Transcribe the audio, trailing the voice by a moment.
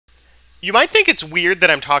You might think it's weird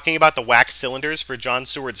that I'm talking about the wax cylinders for John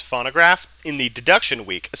Seward's phonograph in the deduction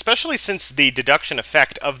week, especially since the deduction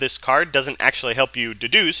effect of this card doesn't actually help you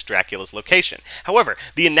deduce Dracula's location. However,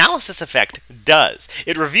 the analysis effect does.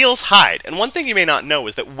 It reveals Hyde, and one thing you may not know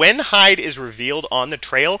is that when Hyde is revealed on the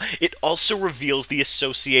trail, it also reveals the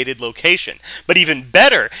associated location. But even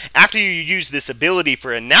better, after you use this ability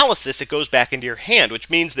for analysis, it goes back into your hand,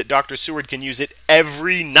 which means that Dr. Seward can use it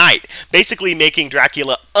every night, basically making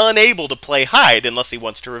Dracula unable to play Hyde unless he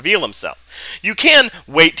wants to reveal himself. You can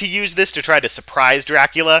wait to use this to try to surprise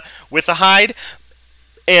Dracula with a Hyde,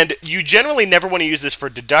 and you generally never want to use this for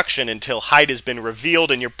deduction until Hyde has been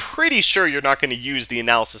revealed and you're pretty sure you're not going to use the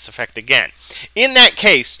analysis effect again. In that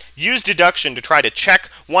case, use deduction to try to check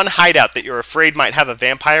one hideout that you're afraid might have a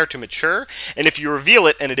vampire to mature, and if you reveal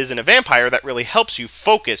it and it isn't a vampire, that really helps you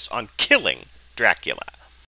focus on killing Dracula.